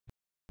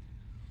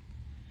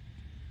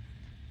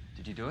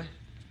Did you do it?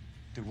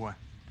 Did what?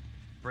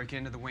 Break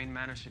into the Wayne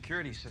Manor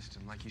security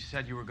system like you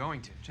said you were going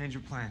to. Change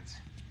your plans.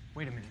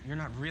 Wait a minute, you're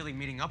not really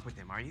meeting up with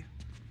him, are you?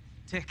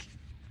 Dick,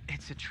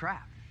 it's a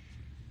trap.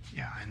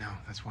 Yeah, I know.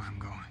 That's why I'm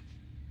going.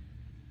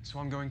 So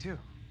I'm going too.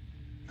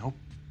 Nope.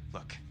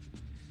 Look,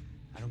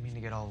 I don't mean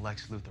to get all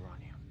Lex Luthor on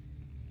you,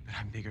 but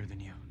I'm bigger than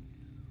you.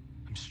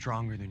 I'm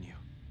stronger than you.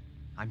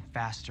 I'm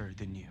faster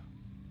than you.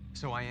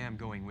 So I am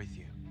going with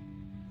you.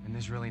 And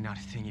there's really not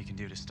a thing you can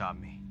do to stop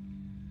me.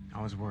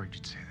 I was worried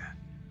you'd say that.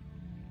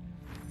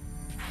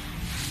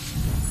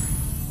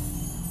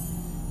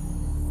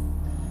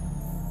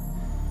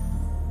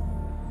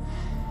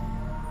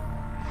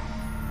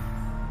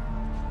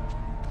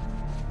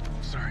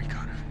 Sorry,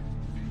 Connor.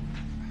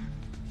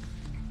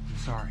 I'm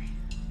sorry.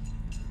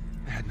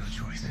 I had no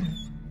choice.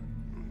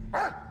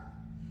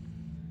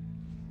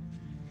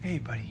 Hey,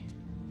 buddy.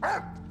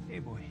 Hey,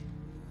 boy.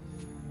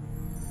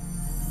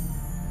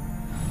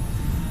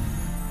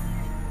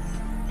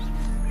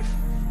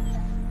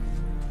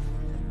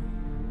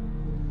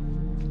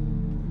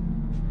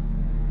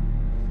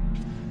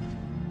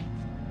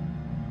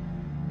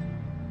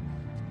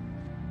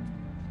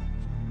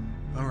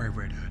 All right,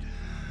 Red Hood.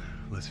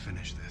 Let's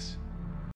finish this.